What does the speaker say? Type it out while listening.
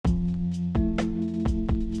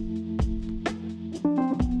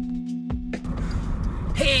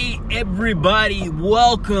Hey everybody,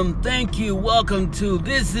 welcome, thank you, welcome to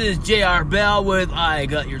This is J.R. Bell with I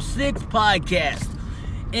Got Your Six podcast.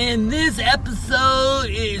 In this episode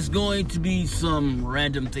is going to be some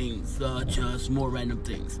random things, just more random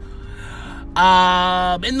things.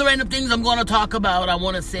 In the random things I'm going to talk about, I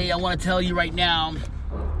want to tell you right now,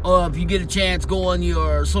 if you get a chance, go on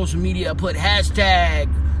your social media, put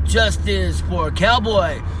hashtag Justice for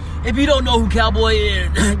Cowboy. If you don't know who Cowboy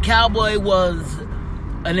is, Cowboy was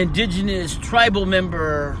an indigenous tribal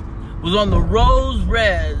member, was on the Rose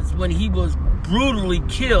Res when he was brutally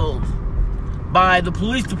killed by the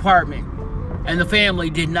police department, and the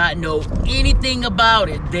family did not know anything about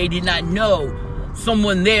it. They did not know.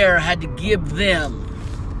 Someone there had to give them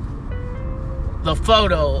the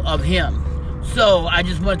photo of him. So I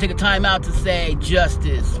just want to take a time out to say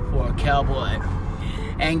justice for Cowboy.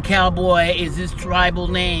 And Cowboy is his tribal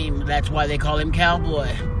name. That's why they call him Cowboy.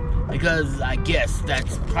 Because I guess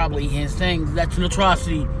that's probably his thing. That's an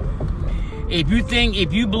atrocity. If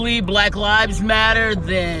you believe Black Lives Matter,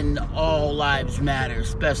 then all lives matter,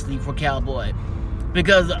 especially for Cowboy.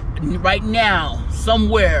 Because right now,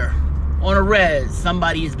 somewhere on a res,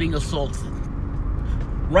 somebody is being assaulted.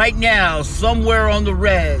 Right now, somewhere on the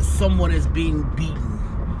res, someone is being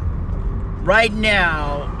beaten. Right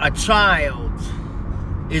now, a child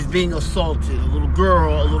is being assaulted, a little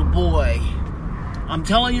girl, a little boy. I'm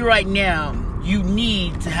telling you right now, you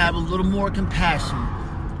need to have a little more compassion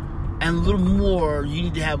and you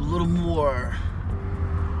need to have a little more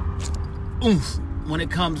oomph when it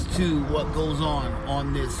comes to what goes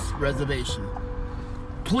on this reservation.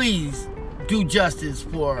 Please do justice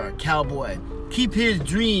for Cowboy. Keep his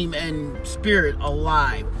dream and spirit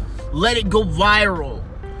alive. Let it go viral.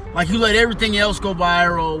 Like you let everything else go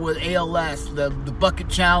viral with ALS, the bucket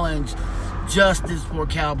challenge. Justice for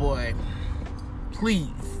Cowboy. Please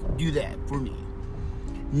do that for me.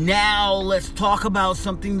 Now let's talk about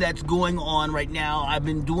something that's going on right now. I've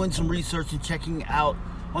been doing some research and checking out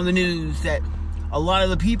on the news that a lot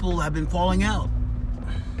of the people have been falling out.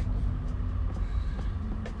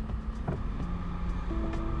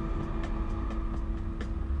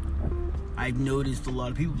 I've noticed a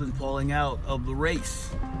lot of people have been falling out of the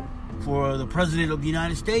race for the President of the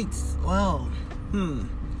United States. Well,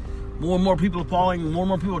 more and more people are falling, more and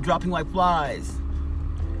more people are dropping like flies.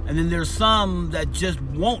 And then there's some that just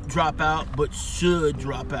won't drop out, but should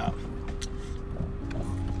drop out.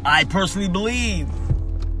 I personally believe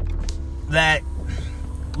that,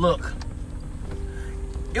 look,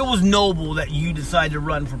 it was noble that you decided to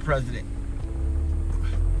run for president.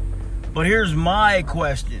 But here's my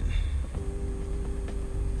question.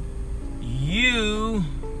 You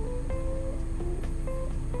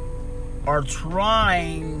are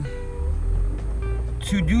trying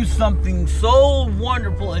to do something so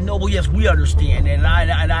wonderful and noble. Yes, we understand, and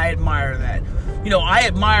I admire that. You know, I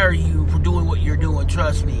admire you for doing what you're doing,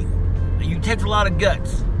 trust me. You take a lot of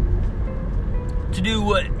guts to do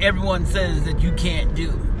what everyone says that you can't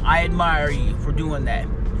do. I admire you for doing that.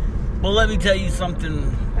 But let me tell you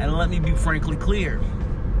something, and let me be frankly clear.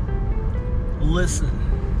 Listen,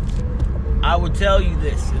 I would tell you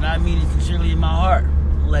this, and I mean it sincerely in my heart.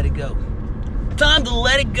 Let it go. Time to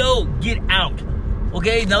let it go. Get out.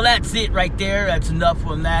 Okay, now that's it right there. That's enough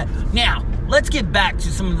on that. Now, let's get back to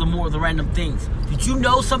some of the random things. Did you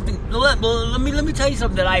know something? Let me tell you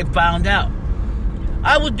something that I found out.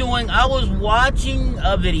 I was watching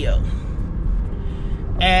a video.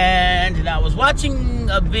 And I was watching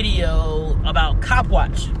a video about cop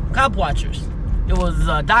watchers. It was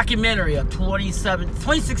a documentary of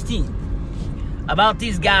 2016 about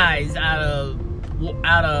these guys out of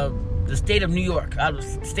the state of New York,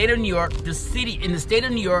 the city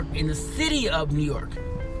of New York.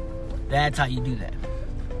 That's how you do that.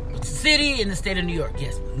 It's a city in the state of New York.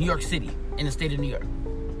 Yes, New York City in the state of New York.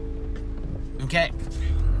 Okay.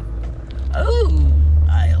 Oh,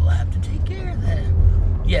 I'll have to take care of that.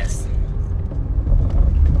 Yes,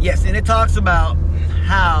 and it talks about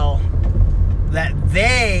how that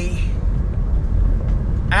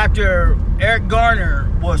after Eric Garner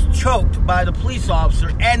was choked by the police officer,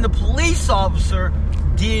 and the police officer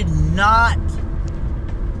did not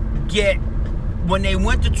when they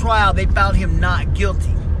went to trial, they found him not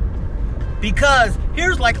guilty. Because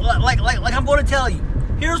here's like I'm going to tell you,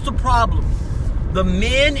 here's the problem. The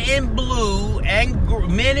men in blue,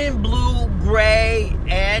 gray,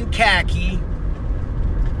 and khaki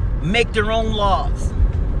make their own laws.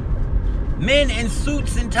 Men in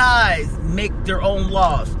suits and ties make their own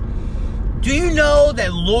laws. Do you know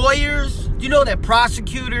that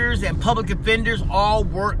prosecutors and public defenders all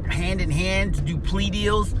work hand in hand to do plea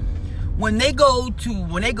deals? When they go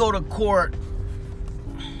to court,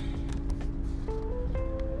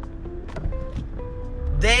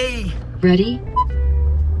 they Ready?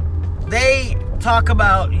 They talk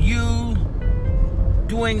about you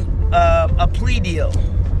doing a plea deal.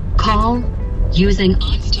 Call using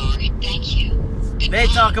OnStar. Thank you. They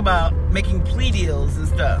talk about making plea deals and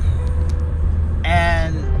stuff.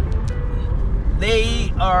 And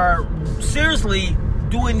they are seriously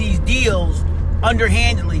doing these deals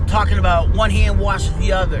underhandedly, talking about one hand washes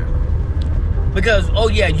the other. Because, oh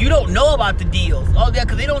yeah, you don't know about the deals. Oh yeah,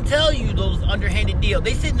 because they don't tell you those underhanded deals.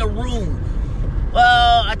 They sit in a room.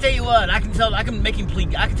 Well, I tell you what, I can tell him to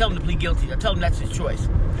plead guilty. I tell him that's his choice.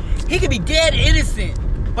 He could be dead innocent,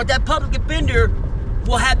 but that public defender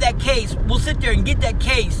will have that case. We'll sit there and get that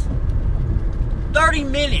case 30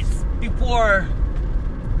 minutes before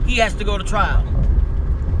he has to go to trial.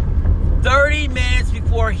 30 minutes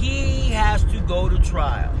before he has to go to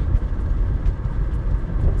trial.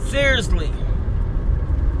 Seriously,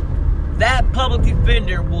 that public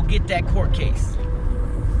defender will get that court case.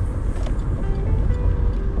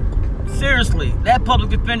 Seriously, that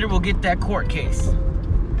public defender will get that court case.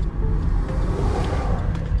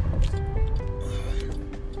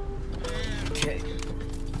 Okay.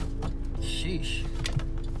 Sheesh.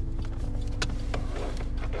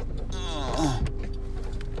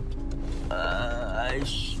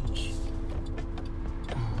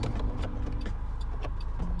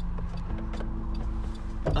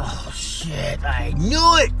 Oh shit, I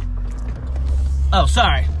knew it! Oh,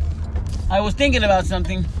 sorry. I was thinking about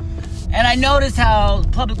something, and I noticed how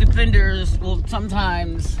public defenders will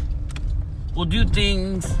sometimes do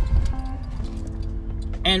things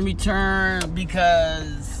in return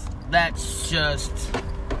because that's just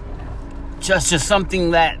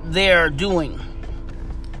something that they're doing.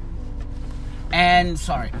 And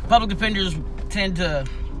sorry, public defenders tend to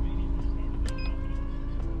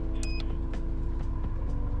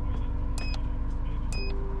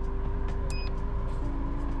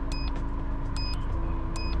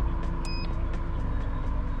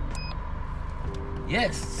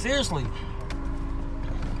yes, seriously.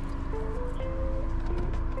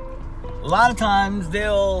 A lot of times they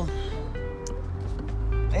will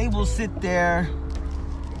sit there,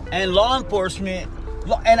 and law enforcement,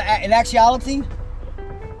 and in actuality,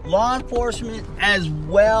 law enforcement as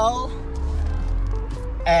well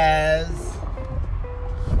as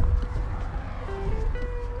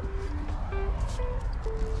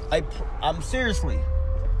I'm seriously,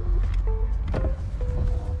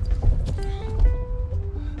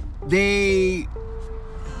 they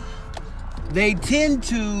tend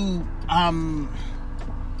to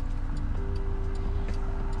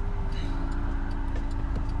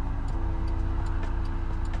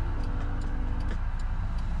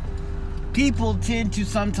people tend to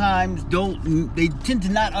sometimes they tend to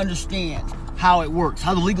not understand how it works,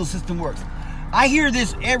 how the legal system works. I hear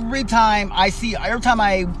this every time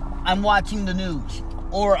I'm watching the news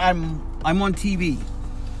or I'm on TV.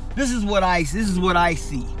 This is what I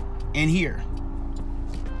see and hear.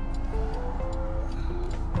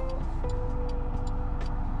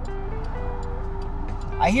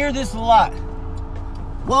 I hear this a lot.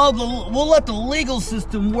 Well, we'll let the legal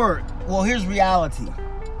system work. Well, here's reality.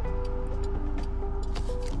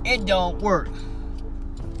 It don't work.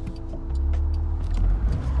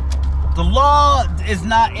 The law is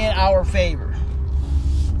not in our favor.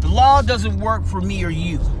 The law doesn't work for me or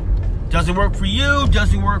you. Doesn't work for you,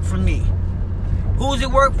 doesn't work for me. Who does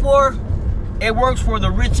it work for? It works for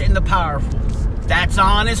the rich and the powerful. That's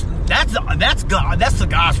honest. That's God. That's the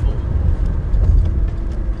gospel.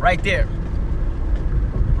 Right there.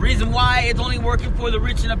 The reason why it's only working for the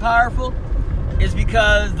rich and the powerful is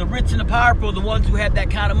because the rich and the powerful are the ones who have that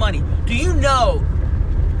kind of money. Do you know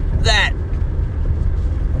that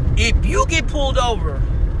if you get pulled over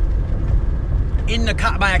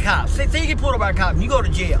by a cop, say you get pulled over by a cop and you go to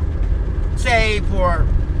jail, say for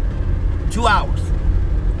 2 hours,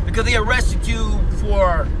 because they arrested you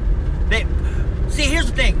see, here's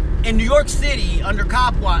the thing. In New York City, under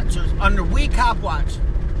cop watch, under We Cop Watch,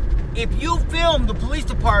 if you film the police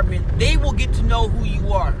department, they will get to know who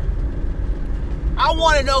you are. I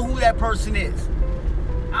want to know who that person is.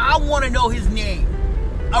 I want to know his name.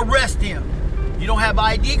 Arrest him. You don't have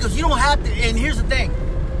ID because you don't have to. And here's the thing.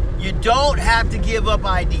 You don't have to give up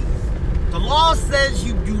ID. The law says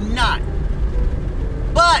you do not.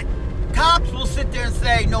 But cops will sit there and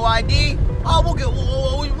say, no ID. Oh,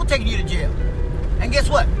 we'll take you to jail. And guess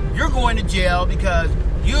what? You're going to jail because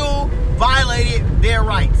you violated their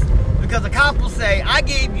rights. Because the cop will say, I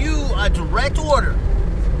gave you a direct order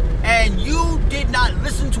and you did not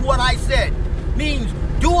listen to what I said. Means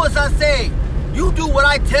do as I say. You do what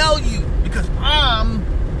I tell you because I'm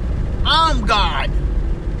God.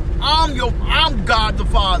 I'm God the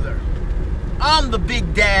Father. I'm the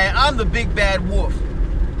big dad. I'm the big bad wolf.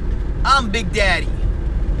 I'm Big Daddy.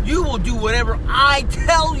 You will do whatever I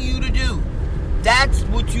tell you to do. That's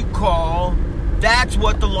what that's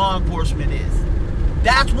what the law enforcement is.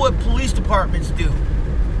 That's what police departments do.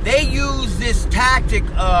 They use this tactic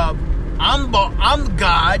of, I'm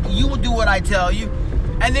God, you will do what I tell you.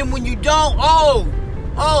 And then when you don't,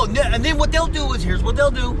 and then what they'll do is, here's what they'll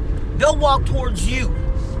do. They'll walk towards you.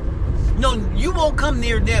 No, you won't come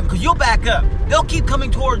near them because you'll back up. They'll keep coming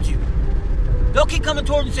towards you. They'll keep coming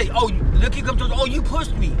towards you and say, they'll keep coming towards you. Oh, you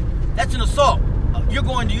pushed me. That's an assault. You're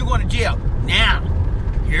going to jail. Now,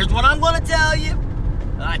 here's what I'm going to tell you.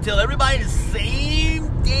 And I tell everybody the same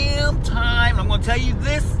damn time. I'm going to tell you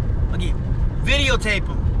this again. Videotape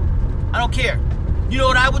them. I don't care. You know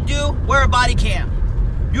what I would do? Wear a body cam.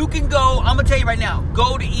 You can go, I'm going to tell you right now,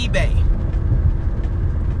 go to eBay.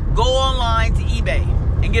 Go online to eBay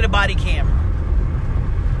and get a body camera.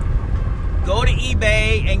 Go to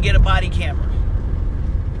eBay and get a body camera.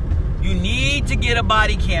 You need to get a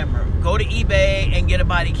body camera. Go to eBay and get a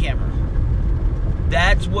body camera.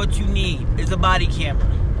 That's what you need, is a body camera.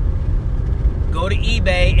 Go to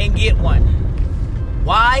eBay and get one.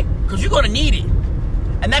 Why? Because you're going to need it.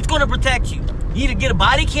 And that's going to protect you. You need to get a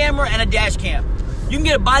body camera and a dash cam. You can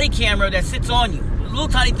get a body camera that sits on you. A little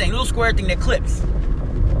tiny thing, a little square thing that clips.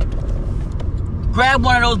 Grab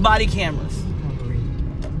one of those body cameras.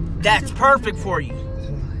 That's perfect for you.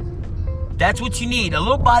 That's what you need, a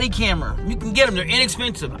little body camera. You can get them, they're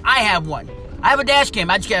inexpensive. I have one. I have a dash cam.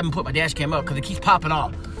 I just haven't put my dash cam up because it keeps popping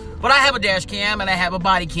off. But I have a dash cam and I have a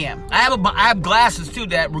body cam. I have glasses too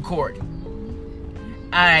that record.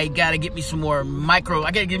 I gotta get me some more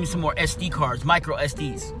SD cards, micro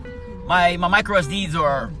SDs. My micro SDs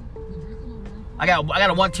are, I got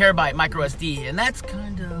a 1 terabyte micro SD, and that's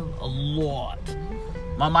kind of a lot.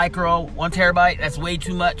 My micro, 1 terabyte, that's way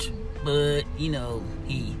too much. But it's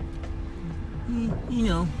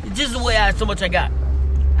just the way so much I got.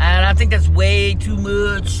 And I think that's way too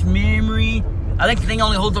much memory. I think the thing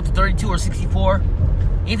only holds up to 32 or 64.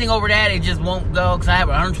 Anything over that, it just won't go. Because I have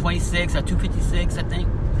 126, a 256, I think.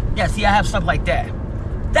 Yeah, see, I have stuff like that.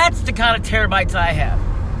 That's the kind of terabytes I have.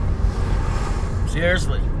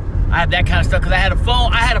 Seriously. I have that kind of stuff. Because I had a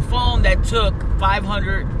phone that took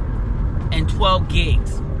 512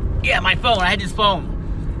 gigs. Yeah, my phone. I had this phone.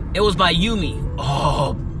 It was by Yumi.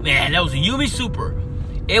 Oh, man, that was a Yumi Super.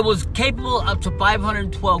 It was capable up to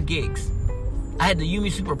 512 gigs. I had the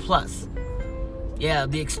Yumi Super Plus. Yeah,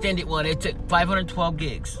 the extended one. It took 512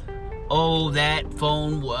 gigs. Oh, that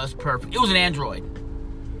phone was perfect. It was an Android.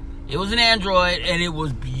 It was an Android, and it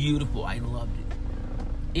was beautiful. I loved it.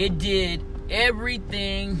 It did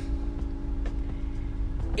everything.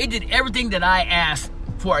 It did everything that I asked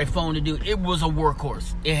for a phone to do. It was a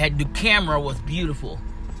workhorse. The camera was beautiful.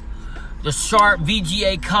 The sharp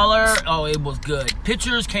VGA color, oh, it was good.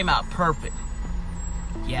 Pictures came out perfect.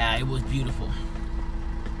 Yeah, it was beautiful.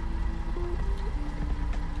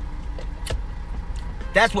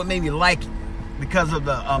 That's what made me like it, because of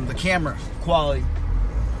the camera quality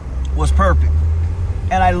was perfect.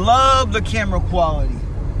 And I love the camera quality.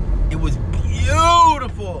 It was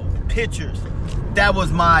beautiful pictures. That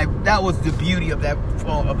was the beauty of that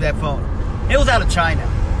phone. It was out of China.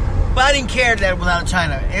 But I didn't care that it was out of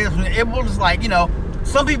China. It was like,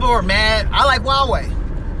 some people were mad. I like Huawei.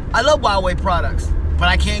 I love Huawei products. But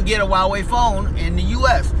I can't get a Huawei phone in the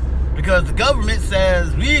U.S. because the government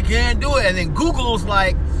says we can't do it. And then Google's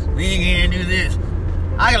like, we can't do this.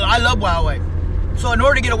 I love Huawei. So in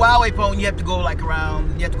order to get a Huawei phone, you have to go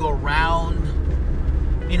around. You have to go around,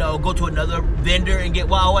 go to another vendor and get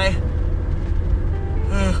Huawei.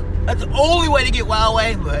 That's the only way to get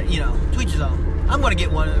Huawei. But, to each his own. I'm gonna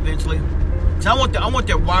get one eventually. So I want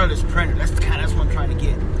their wireless printer. That's what I'm trying to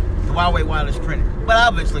get. The Huawei wireless printer. But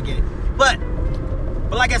I'll eventually get it. But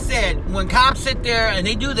like I said, when cops sit there and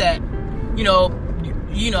they do that, they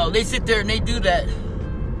sit there and they do that,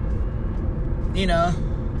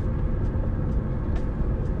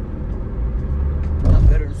 I'm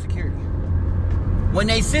better than security. When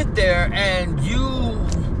they sit there and you're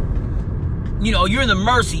in the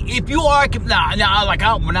mercy. If you are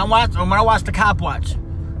when I watch the Cop Watch,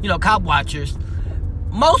 Cop Watchers,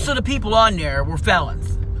 most of the people on there were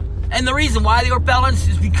felons, and the reason why they were felons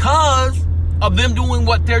is because of them doing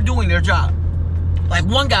what they're doing, their job. Like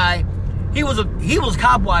one guy, he was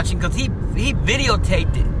cop watching because he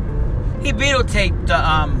videotaped it. He videotaped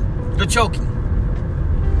the choking.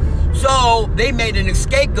 So they made an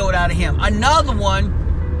scapegoat out of him. Another one,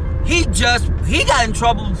 he got in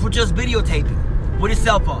trouble for just videotaping with his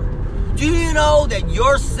cell phone. Do you know that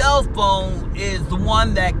your cell phone is the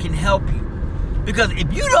one that can help you? Because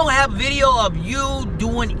if you don't have video of you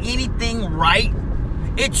doing anything right,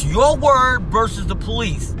 it's your word versus the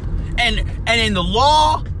police. And in the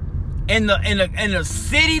law, in the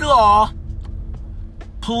city law,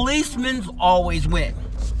 policemen always win.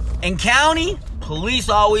 In county, police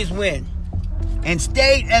always win. In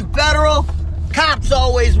state and federal, cops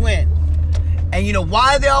always win. And you know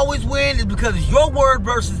why they always win? Is because it's your word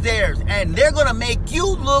versus theirs. And they're going to make you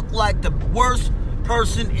look like the worst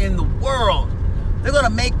person in the world. They're going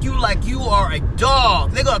to make you like you are a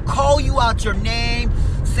dog. They're going to call you out your name,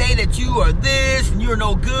 say that you are this and you're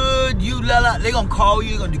no good. They're going to call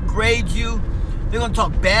you, they're going to degrade you. They're going to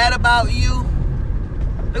talk bad about you.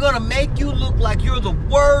 They're going to make you look like you're the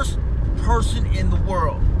worst person in the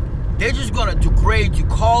world. They're just going to degrade you,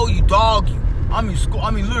 call you, dog you. I mean,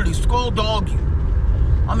 literally, skull dog you.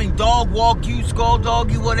 I mean, dog walk you, skull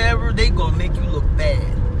dog you, whatever. They're going to make you look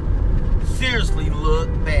bad. Seriously, look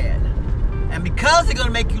bad. And because they're going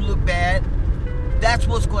to make you look bad, that's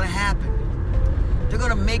what's going to happen. They're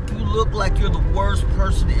going to make you look like you're the worst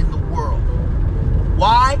person in the world.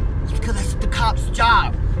 Why? It's because that's the cop's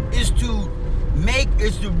job, is to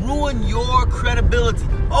ruin your credibility.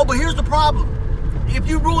 Oh, but here's the problem. If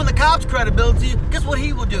you ruin the cop's credibility, guess what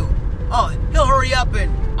he will do? Oh, he'll hurry up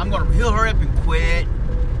and quit.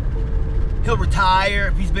 He'll retire.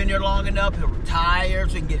 If he's been there long enough, he'll retire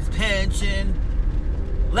so he can get his pension.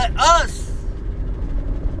 Let us,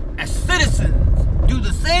 as citizens, do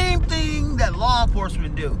the same thing that law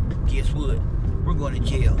enforcement do. Guess what? We're going to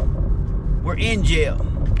jail. We're in jail.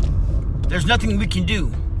 There's nothing we can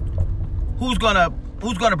do. Who's gonna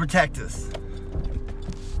protect us?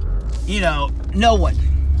 You know, no one.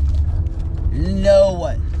 No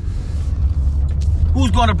one. Who's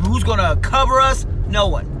gonna cover us? No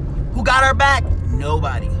one. Who got our back?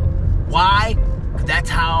 Nobody. Why? Because that's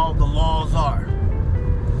how the laws are.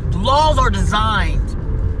 The laws are designed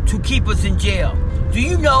to keep us in jail. Do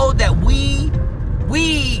you know that we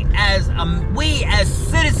as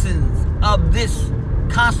citizens of this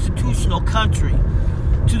constitutional country,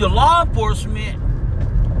 to the law enforcement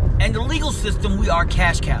and the legal system, we are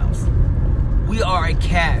cash cows. We are a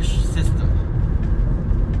cash system.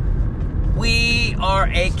 We are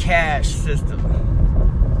a cash system.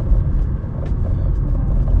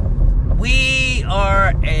 We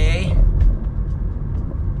are a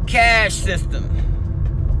cash system.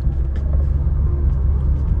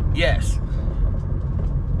 Yes.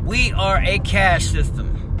 We are a cash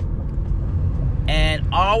system. And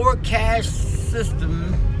our cash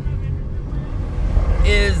system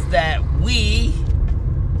is that we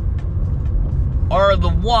are the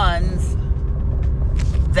ones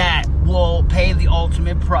that will pay the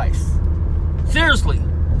ultimate price. Seriously.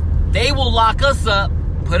 They will lock us up,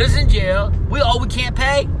 put us in jail. We can't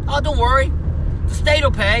pay? Oh, don't worry. The state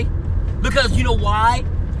will pay. Because you know why?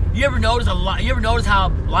 You ever notice how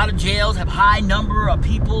a lot of jails have high number of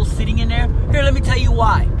people sitting in there? Here, let me tell you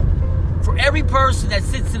why. For every person that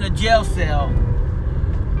sits in a jail cell,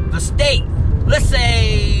 the state, let's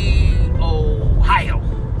say Ohio.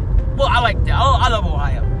 Well, I like that. Oh, I love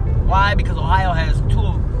Ohio. Why? Because Ohio has two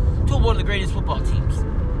of one of the greatest football teams.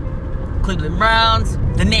 Cleveland Browns,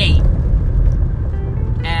 the name,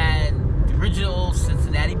 and the original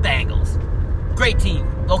Cincinnati Bengals. Great team.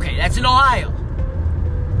 Okay, that's in Ohio.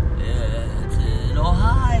 It's in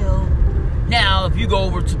Ohio. Now, if you go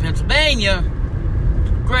over to Pennsylvania,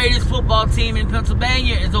 the greatest football team in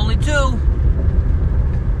Pennsylvania is only two.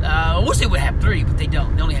 I wish they would have three, but they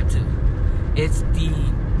don't. They only have two. It's the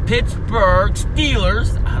Pittsburgh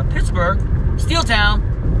Steelers out of Pittsburgh, Steeltown,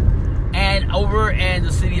 and over in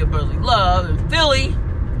the city of Brotherly Love in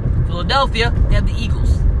Philadelphia, they have the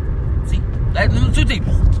Eagles. See? That's the two teams.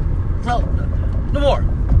 So, no more.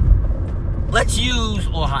 Let's use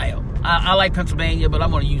Ohio. I like Pennsylvania, but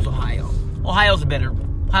I'm going to use Ohio. Ohio's a better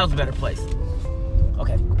place.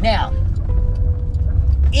 Okay. Now,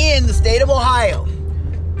 in the state of Ohio,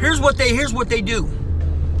 here's what they do.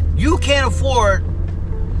 You can't afford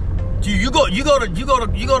to you go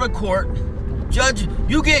to court. Judge,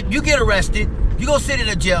 you get arrested. You go sit in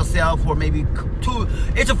a jail cell for maybe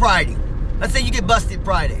it's a Friday. Let's say you get busted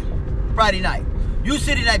Friday night. You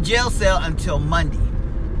sit in that jail cell until Monday.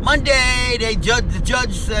 Monday, the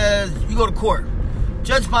judge says you go to court.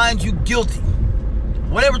 Judge finds you guilty.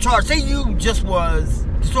 Whatever charge. Say you just was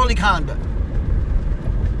disorderly conduct.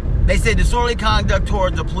 They say disorderly conduct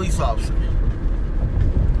towards a police officer.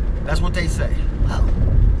 That's what they say. Wow.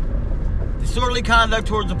 Disorderly conduct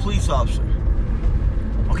towards a police officer.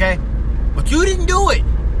 Okay? But you didn't do it.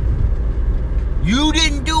 You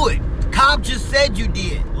didn't do it. The cop just said you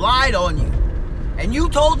did, lied on you. And you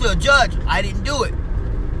told the judge, I didn't do it.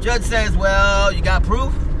 Judge says, well, you got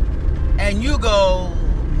proof? And you go,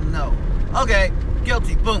 no. Okay,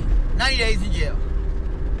 guilty. Boom. 90 days in jail.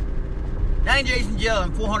 90 days in jail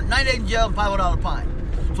and 90 days in jail and $500 fine.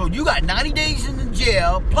 So you got 90 days in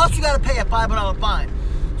jail, plus you got to pay a $500 fine.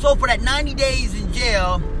 So for that 90 days in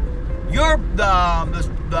jail, you're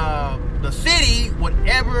the city,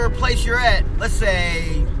 whatever place you're at, let's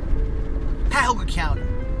say Cuyahoga County,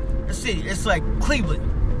 the city, it's like Cleveland.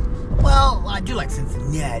 Well, I do like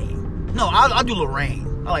Cincinnati. No, I'll do Lorain.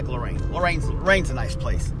 I like Lorain. Lorain's a nice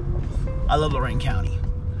place. I love Lorain County.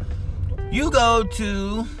 You go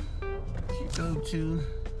to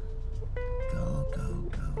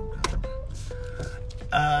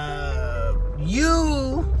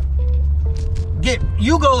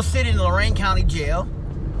you go sit in Lorain County Jail.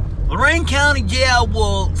 Lorain County Jail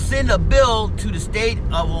will send a bill to the state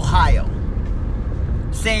of Ohio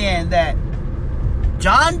saying that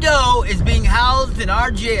John Doe is being housed in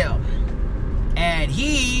our jail, and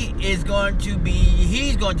he's going to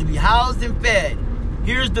be housed and fed.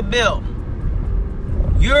 Here's the bill.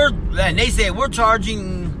 And they say we're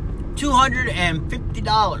charging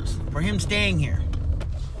 $250 for him staying here,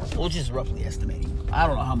 which is roughly estimating. I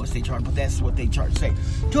don't know how much they charge, but that's what they charge. Say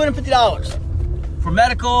 $250 for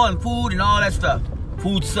medical and food and all that stuff.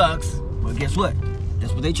 Food sucks, but guess what?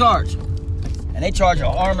 That's what they charge. And they charge an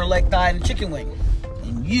arm, a leg, thigh, and a chicken wing.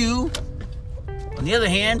 And you, on the other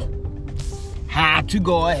hand, have to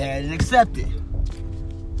go ahead and accept it.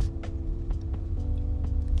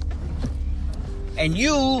 And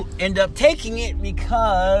you end up taking it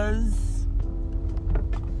because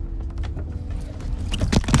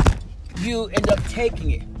you end up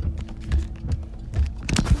taking it.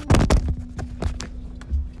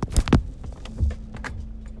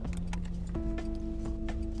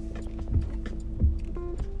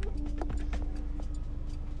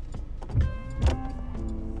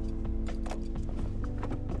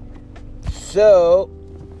 So,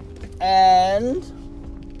 and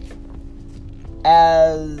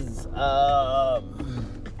as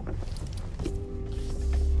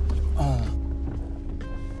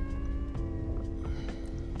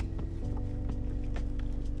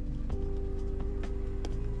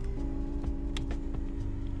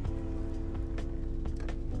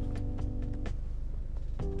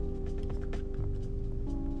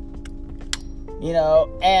you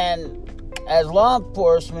know, and as law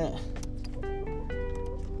enforcement,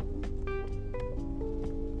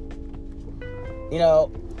 you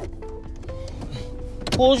know,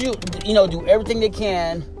 pulls you, you know, do everything they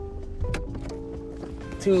can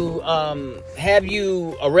to have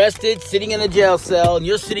you arrested, sitting in a jail cell, and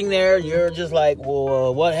you're sitting there, and you're just like,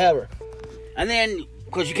 well, whatever. And then,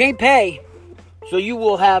 because you can't pay, so you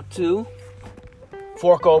will have to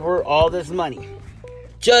fork over all this money.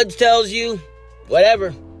 Judge tells you,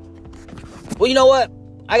 whatever. Well, you know what?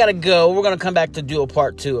 I gotta go. We're gonna come back to do a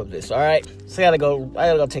part 2 of this, alright? So I gotta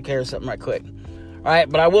go take care of something right quick. Alright,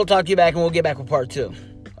 but I will talk to you back and we'll get back with part 2.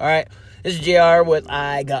 Alright, this is JR with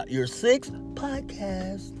I Got Your Six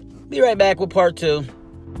podcast. Be right back with part 2.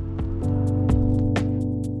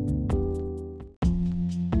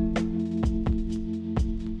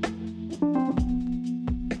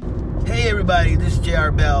 Hey everybody, this is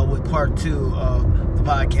JR Bell with part 2 of the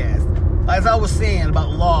podcast. As I was saying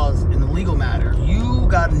about laws in the legal matter, you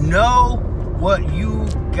gotta know what you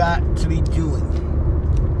got to be doing.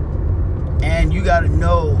 And you got to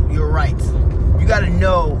know your rights. You got to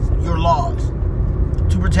know your laws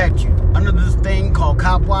to protect you. Under this thing called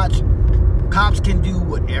Cop Watch, cops can do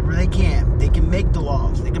whatever they can. They can make the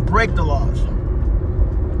laws. They can break the laws.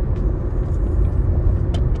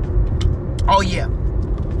 Oh, yeah.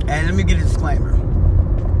 And let me get a disclaimer.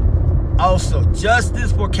 Also,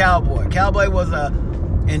 justice for Cowboy. Cowboy was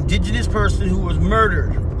an indigenous person who was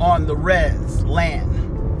murdered on the res land.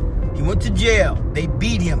 He went to jail. They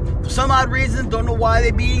beat him. For some odd reason, don't know why they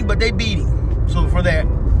beat him, but they beat him. So for that,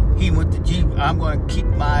 he went to jail. I'm going to keep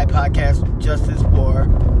my podcast Justice for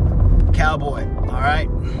Cowboy. All right?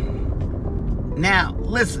 Now,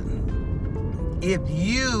 listen. If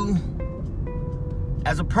you,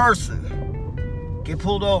 as a person, get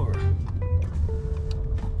pulled over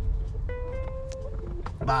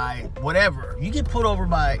by whatever, you get pulled over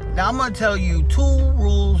by, now I'm going to tell you 2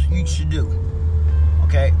 rules you should do.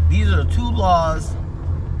 Okay, these are the 2 laws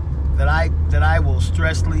that I will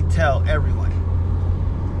stressfully tell everyone,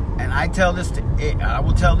 and I will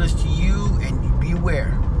tell this to you, and you be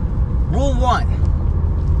aware. Rule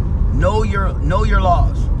 1: know your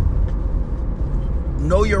laws,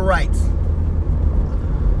 know your rights,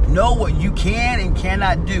 know what you can and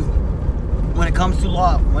cannot do. when it comes to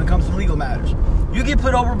law, when it comes to legal matters. You get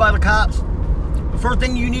put over by the cops, the first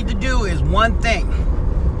thing you need to do is one thing.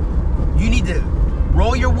 You need to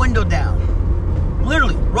roll your window down.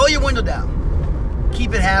 Literally, roll your window down.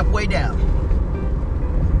 Keep it halfway down.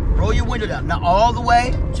 Roll your window down. Not all the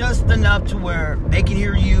way, just enough to where they can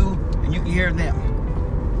hear you and you can hear them.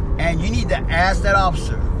 And you need to ask that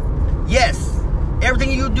officer, yes.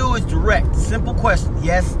 Everything you do is direct, simple question,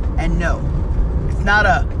 yes and no. It's not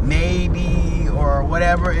a maybe or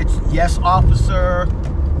whatever. It's yes, officer,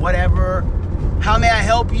 whatever. How may I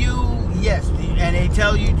help you? Yes. And they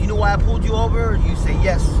tell you, do you know why I pulled you over? You say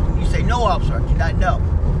yes. You say no, officer, I do not know.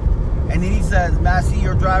 And then he says, may I see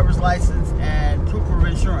your driver's license and proof of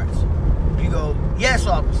insurance? You go, yes,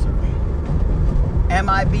 officer. Am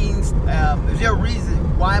I being, is there a reason?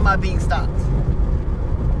 Why am I being stopped?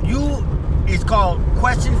 It's called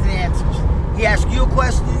questions and answers. He asks you a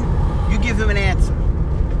question, you give him an answer.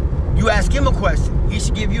 You ask him a question, he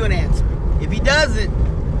should give you an answer. If he doesn't,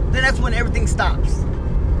 then that's when everything stops.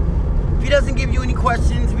 If he doesn't give you any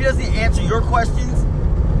questions, if he doesn't answer your questions,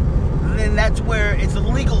 then that's where it's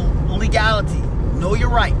legality. Know your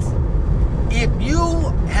rights. If you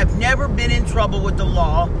have never been in trouble with the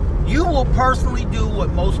law, you will personally do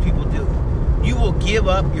what most people do. You will give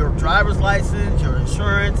up your driver's license, your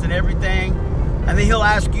insurance, and everything, and then he'll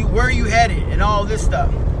ask you where are you headed and all this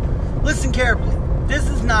stuff. Listen carefully. This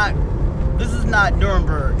is not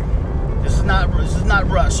Nuremberg. This is not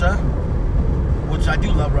Russia, which I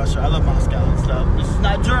do love Russia. I love Moscow and stuff. This is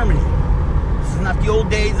not Germany. This is not the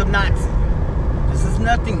old days of Nazi. This is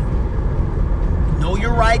nothing. Know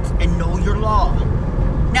your rights and know your law.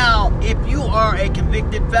 Now, if you are a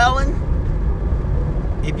convicted felon,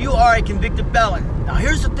 now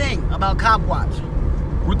here's the thing about Cop Watch.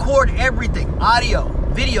 Record everything. Audio,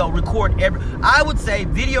 video, record I would say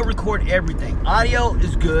video, record everything. Audio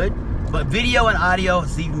is good, but video and audio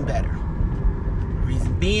is even better. The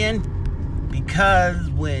reason being, because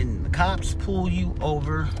when the cops pull you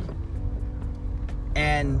over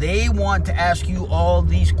and they want to ask you all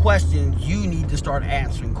these questions, you need to start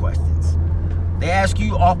answering questions. They ask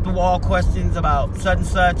you off-the-wall questions about such and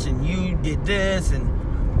such, and you did this,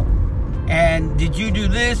 and did you do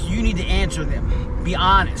this? You need to answer them. Be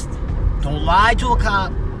honest. Don't lie to a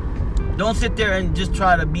cop. Don't sit there and just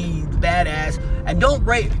try to be the badass. And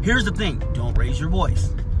here's the thing. Don't raise your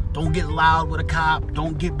voice. Don't get loud with a cop.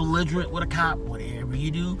 Don't get belligerent with a cop. Whatever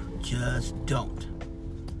you do, just don't.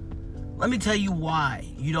 Let me tell you why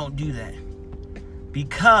you don't do that.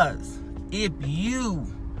 Because if you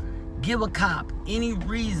give a cop any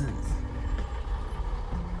reasons,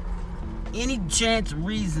 any chance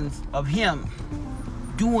reasons of him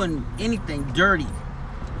doing anything dirty,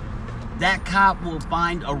 that cop will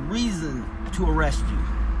find a reason to arrest you.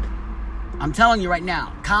 I'm telling you right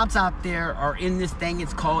now, cops out there are in this thing.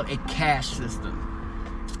 It's called a cash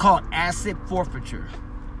system. It's called asset forfeiture.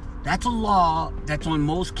 That's a law that's on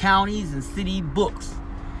most counties and city books.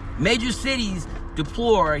 Major cities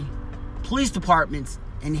deploy police departments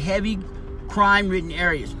in heavy crime-ridden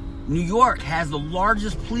areas. New York has the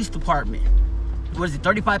largest police department. What is it,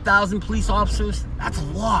 35,000 police officers? That's a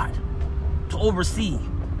lot to oversee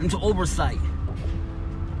and to oversight.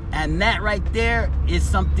 And that right there is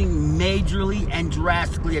something majorly and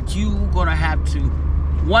drastically that you're going to have to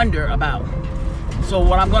wonder about. So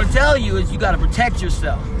what I'm going to tell you is you got to protect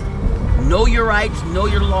yourself. Know your rights, know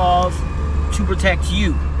your laws to protect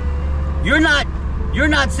you. You're not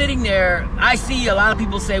sitting there. I see a lot of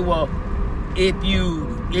people say, well, if you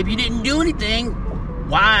didn't do anything,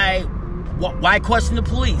 why question the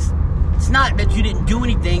police? It's not that you didn't do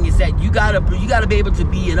anything. It's that you gotta be able to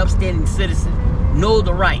be an upstanding citizen, know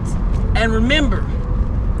the rights, and remember,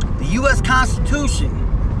 the U.S. Constitution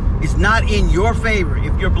is not in your favor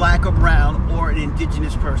if you're black or brown or an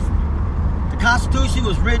indigenous person. The Constitution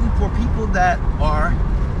was written for people that are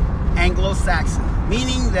Anglo-Saxon,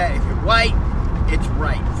 meaning that if you're white, it's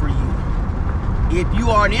right for you. If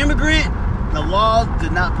you are an immigrant, the laws do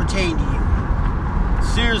not pertain to you.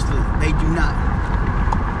 Seriously, they do not.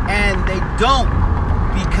 And they don't,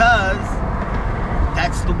 because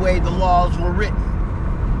that's the way the laws were written.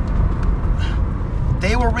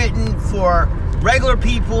 They were written for regular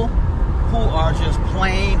people who are just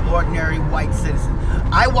plain, ordinary white citizens.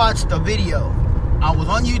 I watched a video. I was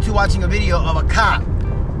on YouTube watching a video of a cop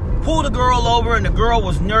pulled a girl over, and the girl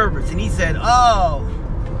was nervous. And he said,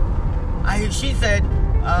 she said,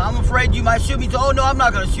 I'm afraid you might shoot me. Oh, no, I'm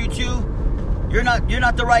not going to shoot you. You're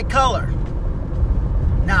not the right color.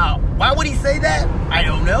 Now, why would he say that? I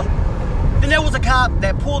don't know. Then there was a cop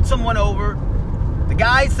that pulled someone over. The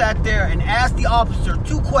guy sat there and asked the officer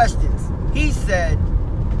 2 questions. He said,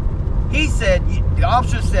 He said, the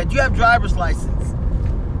officer said, "Do you have driver's license?"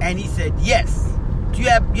 And he said, "Yes." "Do you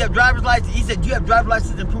have driver's license?" He said, "Do you have driver's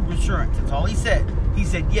license and proof of insurance?" That's all he said. He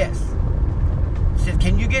said, "Yes." He said,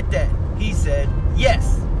 "Can you get that?" He said,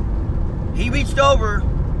 "Yes." He reached over.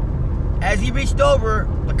 As he reached over,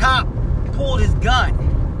 the cop pulled his gun.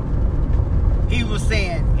 He was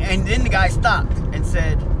saying, and then the guy stopped and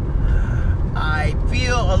said, "I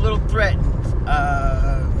feel a little threatened.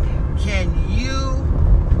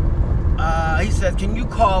 He said, "Can you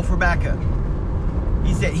call for backup?"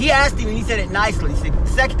 He said, he asked him, and he said it nicely. He said, the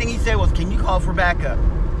second thing he said was, "Can you call for backup?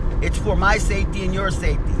 It's for my safety and your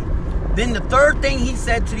safety." Then the third thing he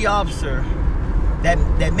said to the officer that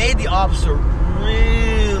made the officer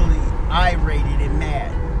really irated and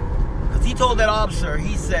mad. Because he told that officer,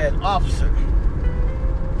 he said, "Officer,"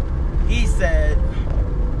 he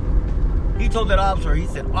told that officer, he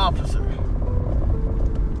said, "Officer,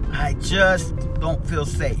 I just don't feel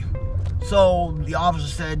safe." So the officer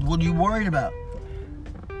said, "What are you worried about?"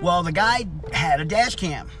 Well, the guy had a dash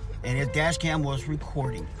cam, and his dash cam was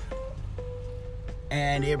recording.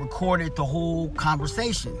 And it recorded the whole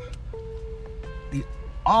conversation. The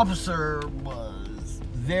officer was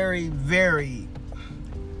very, very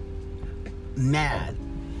mad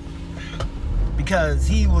because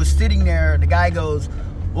he was sitting there. The guy goes,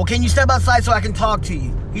 "Well, can you step outside so I can talk to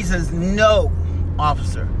you?" He says, "No,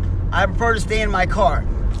 officer. I prefer to stay in my car.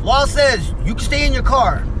 Law says you can stay in your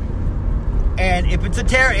car. And if it's a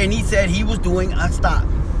terror," and he said he was doing a stop.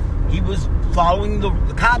 He was following the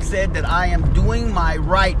cop said that I am doing my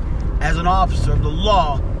right as an officer of the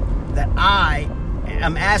law that I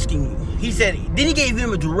am asking you. He said, then he gave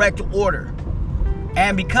him a direct order.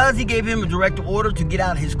 And because he gave him a direct order to get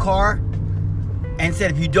out of his car and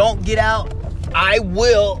said, "If you don't get out, I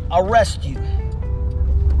will arrest you."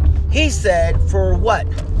 He said, "For what?"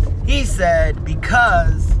 He said,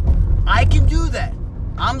 "Because I can do that.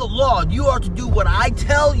 I'm the law. You are to do what I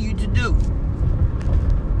tell you to do."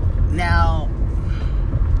 Now,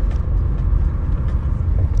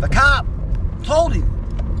 the cop told him,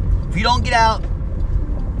 "If you don't get out,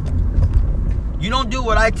 you don't do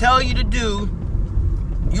what I tell you to do,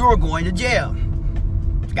 you're going to jail."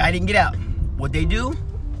 The guy didn't get out. What'd they do?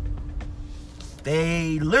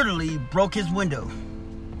 They literally broke his window.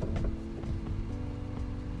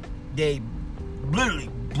 They literally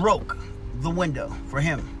broke the window for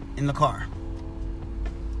him in the car.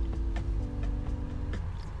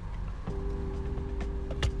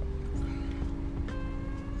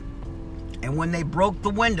 And when they broke the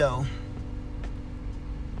window,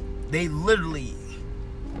 they literally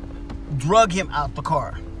drug him out the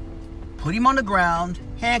car, put him on the ground,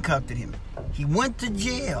 handcuffed him. He went to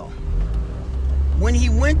jail. When he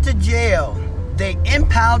went to jail, they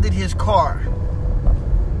impounded his car.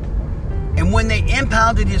 And when they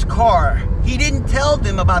impounded his car, he didn't tell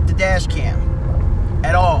them about the dash cam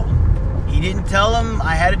at all. He didn't tell them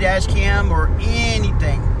I had a dash cam or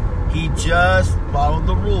anything. He just followed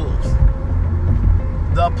the rules.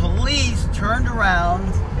 The police turned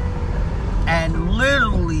around and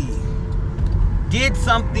literally did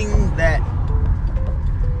something that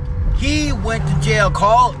he went to jail,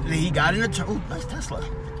 he got an attorney. Ooh, nice Tesla.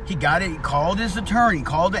 He called his attorney,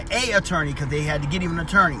 called the attorney, because they had to get him an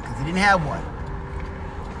attorney because he didn't have one.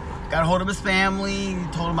 Got a hold of his family,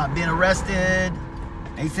 told him I'd been arrested.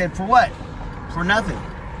 They said, "For what?" "For nothing."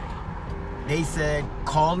 They said,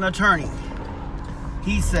 "Call an attorney."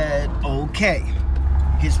 He said, "Okay."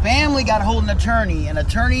 His family got a hold of an attorney, and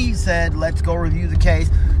attorney said, "Let's go review the case."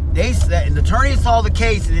 They said, and the attorney saw the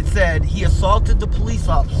case, and it said he assaulted the police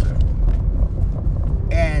officer.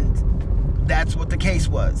 And that's what the case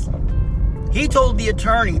was. He told the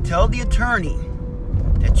attorney, "Tell the attorney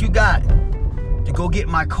that you got to go get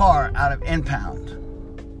my car out of impound.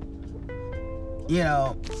 You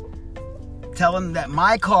know, tell him that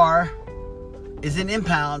my car is in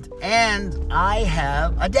impound and I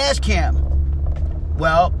have a dash cam."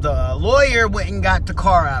 Well, the lawyer went and got the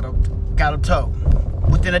car out of tow.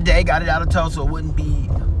 Within a day, got it out of tow so it wouldn't be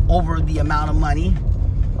over the amount of money.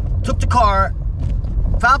 Took the car,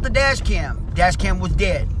 found the dash cam. Dash cam was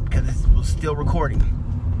dead because it was still recording.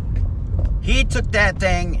 He took that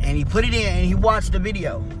thing and he put it in and he watched the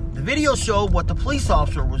video. The video showed what the police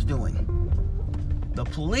officer was doing. The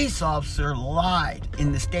police officer lied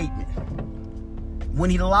in the statement. When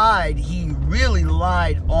he lied, he really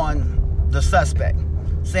lied on the suspect,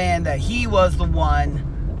 saying that he was the one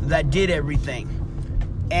that did everything.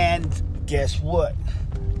 And guess what?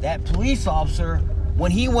 That police officer,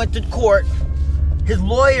 when he went to court, his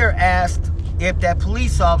lawyer asked if that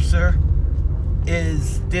police officer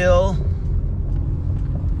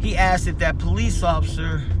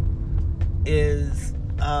is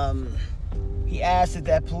he asked if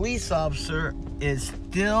that police officer is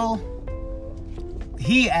still...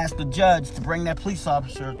 He asked the judge to bring that police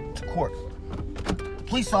officer to court. The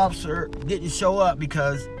police officer didn't show up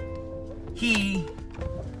because he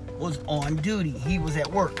was on duty. He was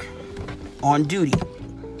at work on duty.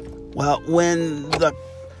 Well, when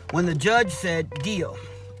the judge said deal,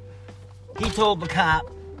 he told the cop,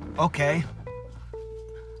 okay,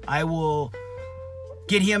 I will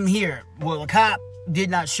get him here. Well, the cop did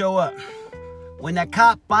not show up. When that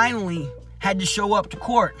cop finally had to show up to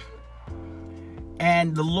court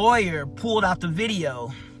and the lawyer pulled out the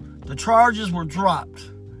video, the charges were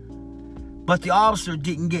dropped. But the officer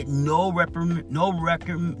didn't get no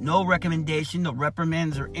recommendation, no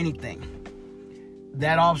reprimands or anything.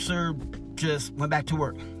 That officer just went back to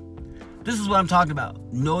work. This is what I'm talking about.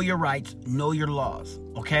 Know your rights, know your laws,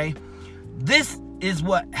 okay? This is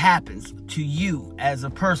what happens to you as a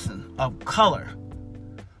person of color.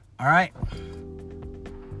 All right?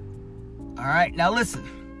 All right, now listen.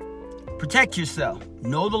 Protect yourself.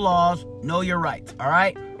 Know the laws, know your rights, all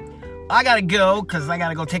right? I gotta go because I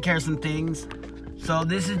gotta go take care of some things. So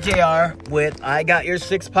this is JR with I Got Your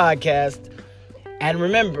Six podcast. And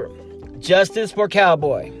remember, justice for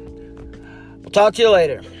Cowboy. We'll talk to you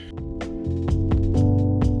later.